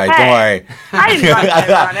 Anyway, don't worry. I didn't run into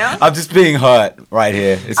everyone else. I'm just being hurt right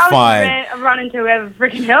here. It's fine. I'm running to whoever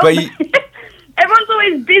freaking helps. But everyone's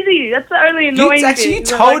always busy. That's the only annoying thing. You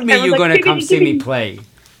told me you were going to come see me play.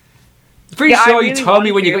 Pretty sure you told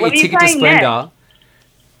me when you got your ticket to Splendor.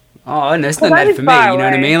 Oh, no, it's not that for me. You know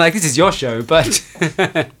what I mean? This is your show, but.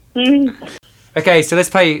 Okay, so let's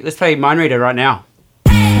play Mind Reader right now.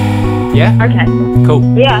 Yeah. Okay. Cool.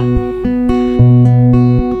 Yeah.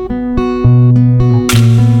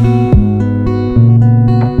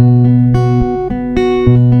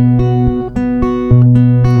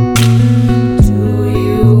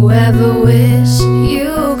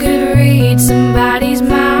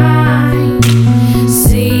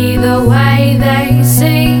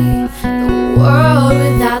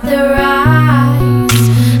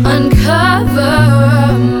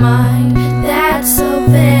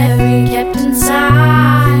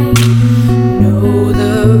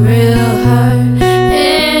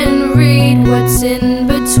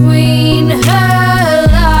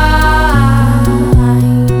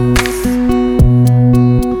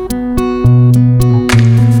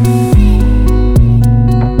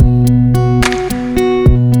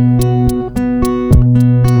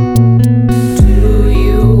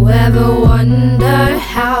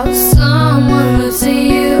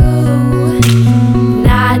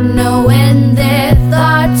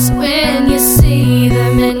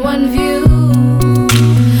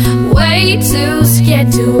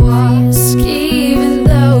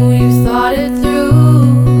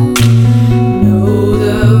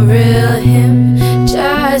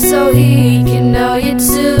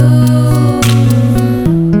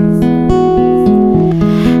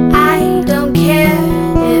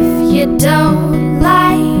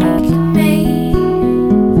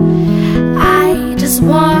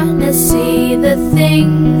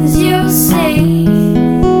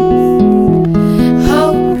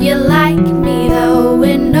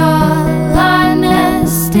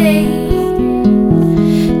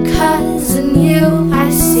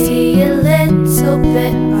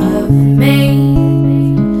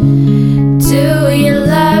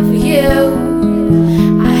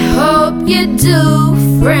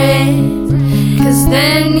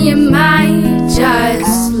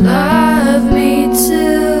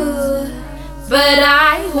 But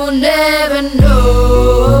I will never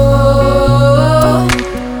know.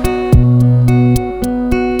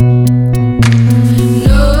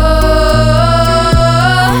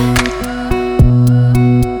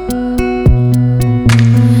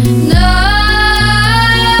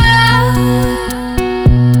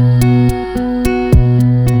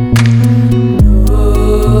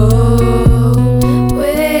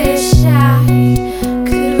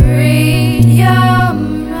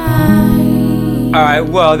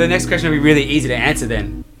 Well, the next question will be really easy to answer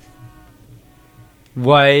then.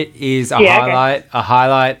 What is a highlight? A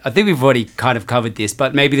highlight. I think we've already kind of covered this,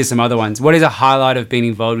 but maybe there's some other ones. What is a highlight of being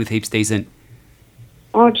involved with Heaps Decent?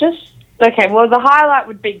 Oh, okay. Well, the highlight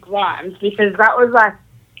would be Grimes, because that was like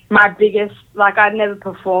my biggest. Like, I'd never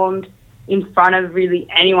performed in front of really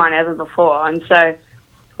anyone ever before, and so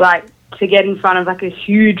like to get in front of like a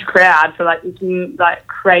huge crowd for like this like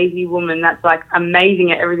crazy woman that's like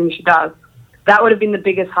amazing at everything she does. That would have been the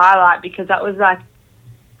biggest highlight, because that was like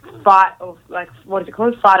fight or like, what is it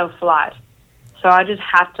called? Fight or flight. So I just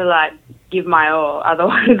had to like give my all,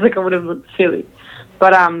 otherwise like I would have looked silly.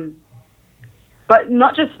 But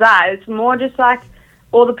not just that, it's more just like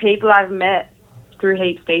all the people I've met through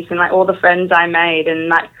Heaps Decent, like all the friends I made and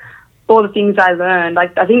like all the things I learned.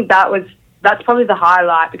 Like, I think that's probably the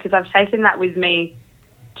highlight, because I've taken that with me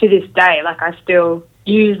to this day. Like, I still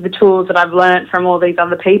use the tools that I've learned from all these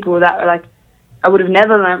other people that are like I would have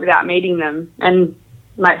never learned without meeting them, and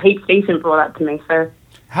like Heaps Decent brought that to me. So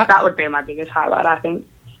that would be my biggest highlight, I think.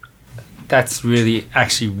 That's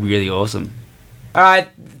actually really awesome. All right,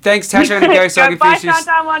 thanks, Tasha. I'm gonna go so I can finish this.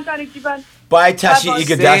 Bye, Tashi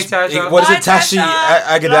Igadashi. What is it, Tashi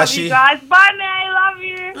Agadashi? Love you guys. Bye, May. Love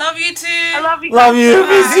you. Love you too. I love you. Love you.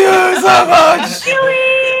 Miss you so much.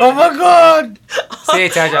 Oh my god. See you,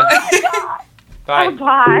 Tasha. Bye. Oh,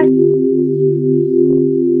 bye.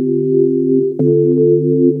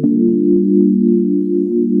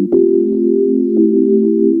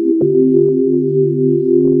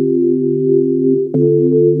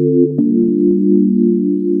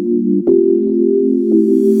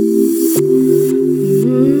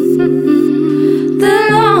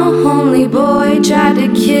 Tried to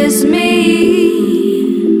kiss me.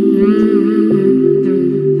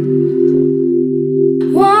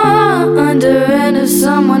 Wondering if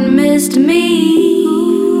someone missed me.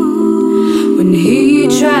 When he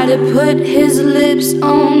tried to put his lips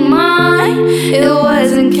on mine, it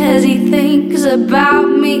wasn't 'cause he thinks about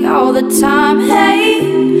me all the time. Hey,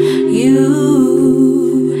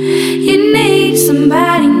 you need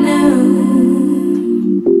somebody new.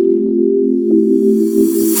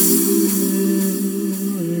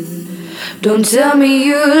 Don't tell me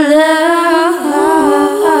you love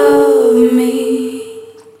me.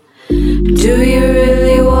 Do you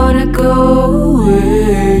really wanna go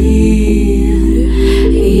away?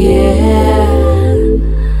 Yeah.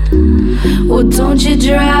 Well, don't you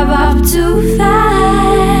drive off too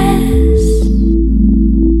fast.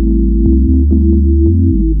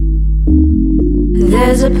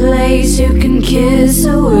 There's a place you can kiss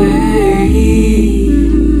away.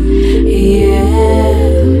 Yeah.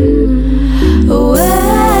 Away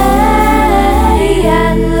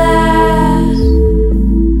at last.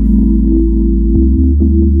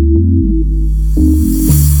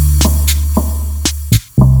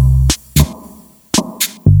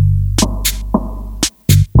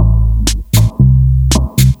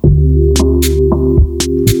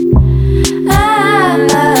 I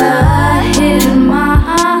hid in my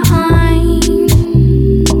mind.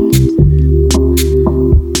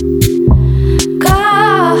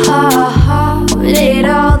 Guarded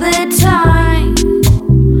all the time.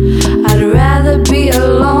 I'd rather be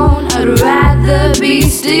alone. I'd rather be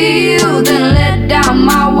still than let down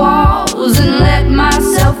my walls and let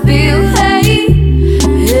myself feel. Hey,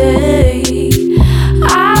 hey, I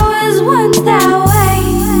was once that way.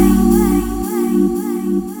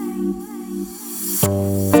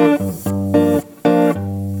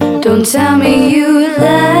 Don't tell me you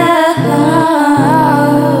love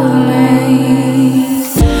me.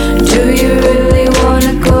 Do you really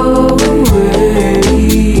wanna go away?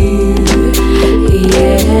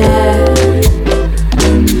 Yeah.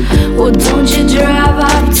 Well, don't you drive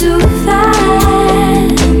off too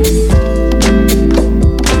fast.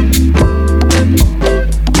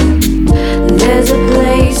 There's a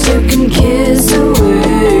place you can kiss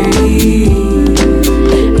away.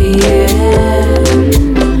 Yeah.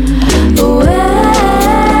 Away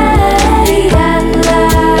at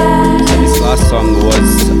last. This last song was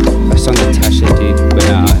a song that Tasha did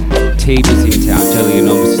when T was in town, Totally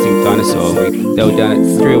Enormous Distinct Dinosaur. They were down at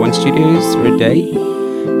 301 Studios for a day,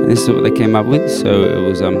 and this is what they came up with. So it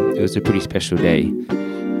was a pretty special day.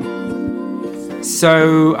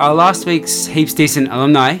 So our last week's Heaps Decent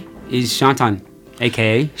alumni is Shantan,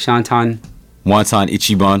 aka Shantan. Wantan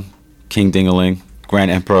Ichiban, King Dingaling,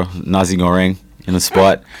 Grand Emperor Nazi Goreng in the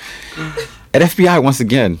spot. At FBI once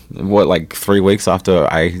again, like 3 weeks after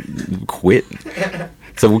I quit?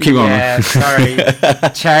 So we'll keep on. Yeah, sorry.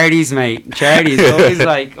 Charities, mate. Charities.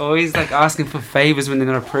 Always like asking for favors when they're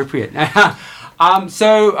not appropriate.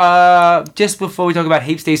 So just before we talk about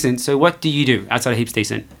Heaps Decent, so what do you do outside of Heaps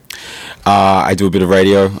Decent? I do a bit of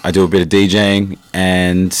radio, I do a bit of DJing,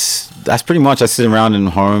 and that's pretty much. I sit around in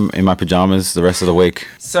home in my pajamas the rest of the week.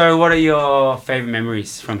 So what are your favourite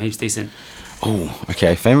memories from Heaps Decent? Oh,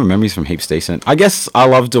 okay. Favorite memories from Heaps Decent. I guess I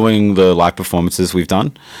love doing the live performances we've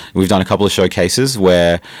done. We've done a couple of showcases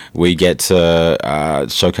where we get to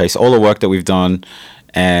showcase all the work that we've done.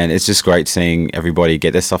 And it's just great seeing everybody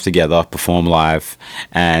get their stuff together, perform live,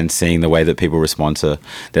 and seeing the way that people respond to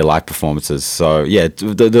their live performances. So, yeah,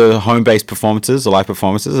 the home-based performances, the live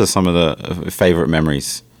performances are some of the favorite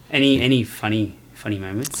memories. Any funny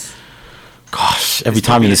moments? Gosh, every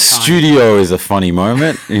time in the studio is a funny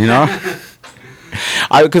moment, you know?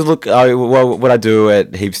 Because look, what I do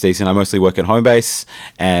at Heaps Decent, I mostly work at home base,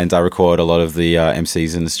 and I record a lot of the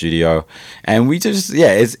MCs in the studio. And we just,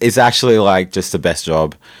 it's actually like just the best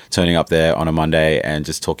job turning up there on a Monday and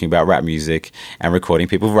just talking about rap music and recording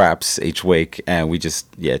people's raps each week. And we just,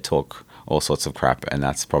 talk all sorts of crap. And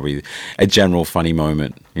that's probably a general funny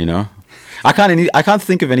moment, you know? I can't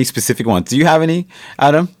think of any specific ones. Do you have any,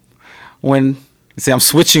 Adam? See, I'm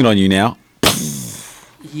switching on you now.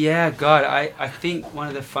 Yeah, God, I think one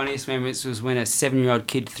of the funniest moments was when a 7-year-old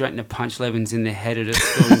kid threatened to punch Levins in the head at a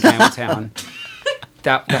school in Campbelltown.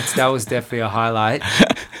 That was definitely a highlight.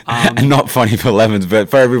 Not funny for Levins, but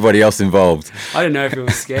for everybody else involved. I don't know if he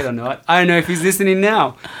was scared or not. I don't know if he's listening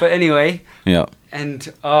now. But anyway. Yeah. And,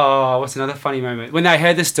 what's another funny moment? When I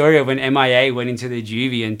heard the story of when MIA went into the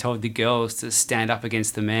juvie and told the girls to stand up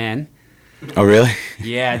against the man. Oh, really?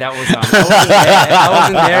 Yeah, that was. I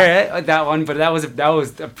wasn't there at that one, but that was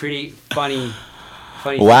a pretty funny.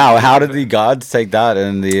 Wow, how did the guards take that?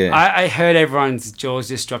 And I heard everyone's jaws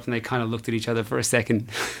just dropped and they kind of looked at each other for a second.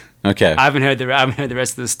 Okay. I haven't heard the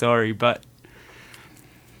rest of the story, but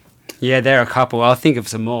yeah, there are a couple. I'll think of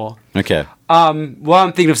some more. Okay. Well,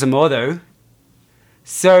 I'm thinking of some more though.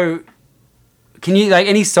 So, can you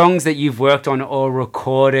any songs that you've worked on or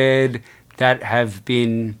recorded that have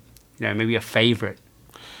been, maybe a favorite?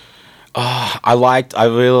 I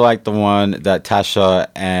really liked the one that Tasha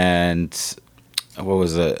and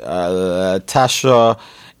Tasha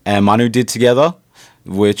and Manu did together,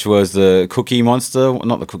 which was the Cookie Monster,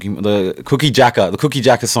 the Cookie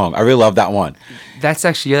Jacker song. I really love that one.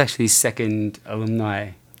 You're actually second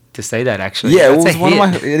alumni to say that, actually. Yeah,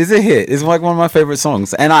 it is a hit. It's like one of my favorite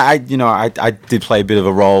songs, and I did play a bit of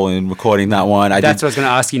a role in recording that one. That's what I was going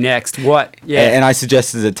to ask you next. What? Yeah. And I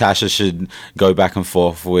suggested that Tasha should go back and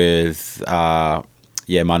forth with Mano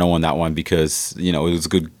on that one because it was a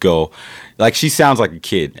good girl. Like, she sounds like a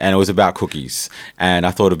kid, and it was about cookies, and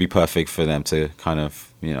I thought it'd be perfect for them to kind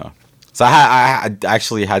of So I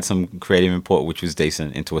actually had some creative input, which was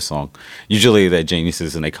decent, into a song. Usually they're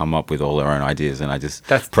geniuses and they come up with all their own ideas, and I just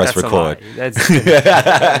press record.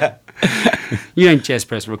 You don't just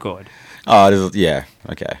press record. Oh, yeah,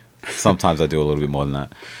 okay. Sometimes I do a little bit more than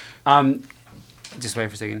that. Just wait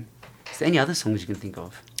for a second. Is there any other songs you can think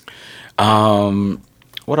of?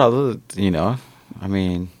 What other, I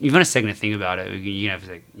mean... You've got a second to think about it. You can have a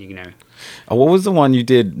second. You know. What was the one you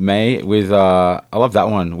did, May, with... I love that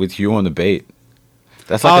one, with Hugh on the beat.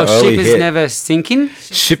 That's like an early hit. Ship is Never Sinking?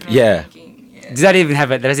 Ship, yeah. Does that even have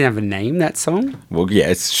that doesn't have a name, that song? Well, yeah,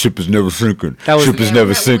 it's Ship is Never Sinking. Ship is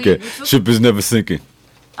Never Sinking. Ship is Never Sinking.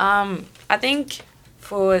 I think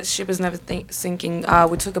for Ship is Never Sinking,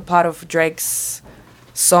 we took a part of Drake's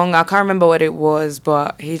song. I can't remember what it was,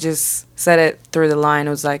 but he just said it through the line. It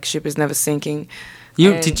was like, ship is never sinking.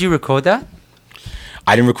 Did you record that?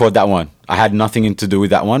 I didn't record that one. I had nothing to do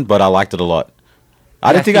with that one, but I liked it a lot.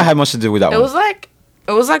 I don't think I had much to do with that one. It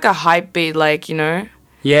was like a hype beat,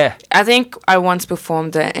 Yeah. I think I once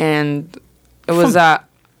performed it, and it was Good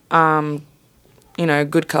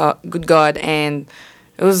God, and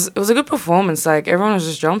it was a good performance. Like, everyone was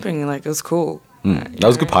just jumping, it was cool. That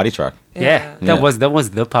was a good party track. Yeah. That was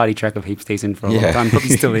the party track of Heaps Decent for a long time. Probably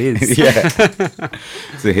still is. Yeah.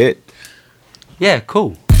 It's a hit. Yeah,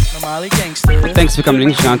 cool. Thanks for coming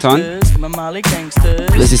in, Shanton. Let's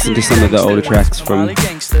listen to some of the older tracks from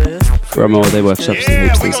all their workshops in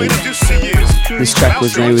Heaps Decent. This track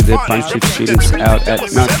was made with a bunch of students out at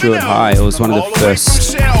Mount Druitt High. It was one of the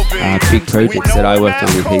first big projects that I worked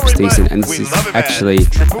on with Heaps Decent, and this is actually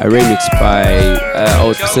a remix by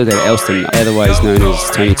old facilitator Elston, otherwise known as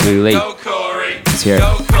Tony Lee. Let's hear it.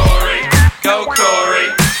 Go Corey, go Corey,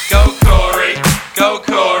 go Corey, go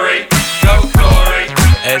Corey, go Corey.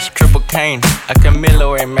 It's Triple Cane, a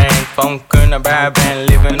Camilo man. Funk in a bad band,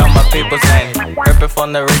 living on my people's land. Ripping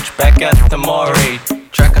from the rich back at the Maury.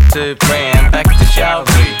 track or two, brand back to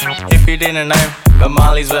Shelby. If you didn't know, but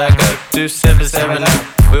Molly's where I go. 2770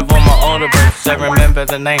 with all my older bros. I remember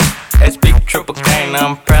the name. It's big triple cane.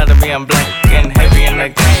 I'm proud to be on blank, getting heavy in the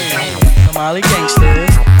game. Molly gangsters,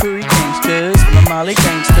 Curry gangsters, Molly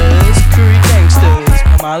gangsters, Curry gangsters,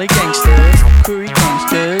 Molly gangsters, Curry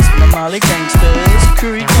gangsters, Molly gangsters,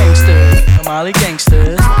 Curry gangsters, Molly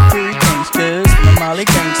gangsters, Curry gangsters, Molly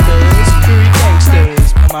gangsters, Curry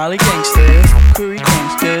gangsters, Molly gangsters, Curry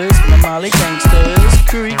gangsters, Molly gangsters,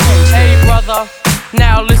 Curry gangsters. Hey brother,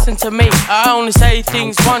 now listen to me. I only say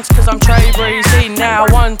things once cause I'm Trey Breezy. Now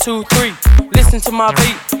 1, 2, 3, listen to my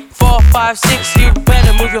beat. 4, 5, 6, you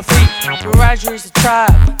better move your feet. Raj's the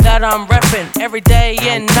tribe that I'm reppin' every day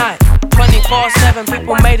and night. 24/7,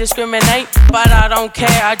 people may discriminate, but I don't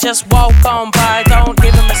care. I just walk on by, don't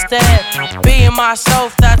give them a stare. Being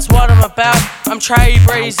myself, that's what I'm about. I'm Trey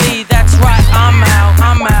Breezy, that's right. I'm out,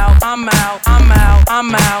 I'm out, I'm out, I'm out,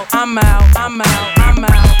 I'm out, I'm out, I'm out, I'm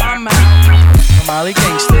out, I'm out. Molly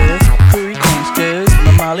gangsters, Curry gangsters,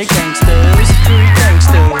 Molly gangsters, Curry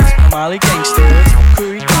gangsters, Molly gangsters,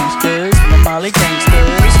 Curry gangsters, Molly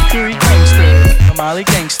gangsters, Curry gangsters, Molly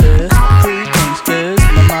gangsters, Curry gangsters,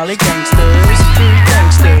 Molly gangsters, Curry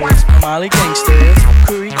gangsters, Molly gangsters,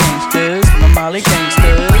 Curry gangsters, Molly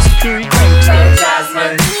gangsters, Curry gangsters. Go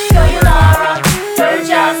Jasmine, go Laura, go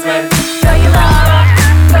Jasmine, go Laura,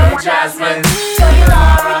 go Jasmine, go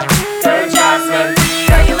Laura, go Jasmine,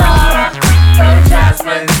 go Laura, go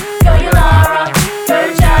Jasmine, go Laura, go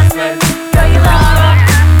Jasmine, go Laura,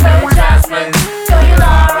 go Jasmine, go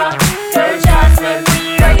Laura, go Jasmine,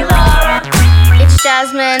 go Laura. It's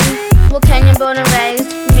Jasmine, well Kenya born and raised,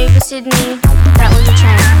 moved to Sydney, that was a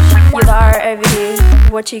change. You Lara over here,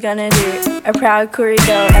 what you gonna do? A proud Koori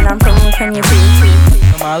girl and I'm from Kenya too.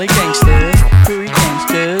 Molly gangsters, Curry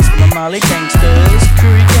gangsters, Molly gangsters,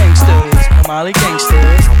 Curry gangsters, Molly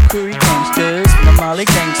gangsters, Curry gangsters, Molly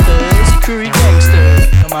gangsters, Curry gangsters,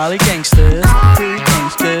 Molly gangsters, Curry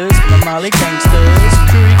gangsters, Molly gangsters,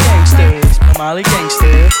 Curry gangsters, Molly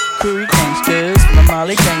gangsters, Curry gangsters,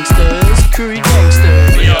 Molly gangsters, Curry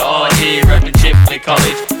gangsters. We are all here reppin' Chipley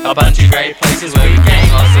College, a bunch of great places where we gain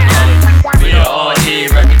lots of knowledge. We are all here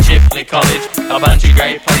reppin' Chipley College, a bunch of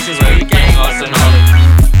great places where we gain lots of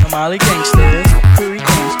knowledge. Molly gangsters, Curry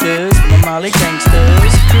gangsters, Molly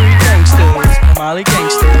gangsters, Curry gangsters, Molly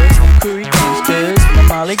gangsters, Curry gangsters.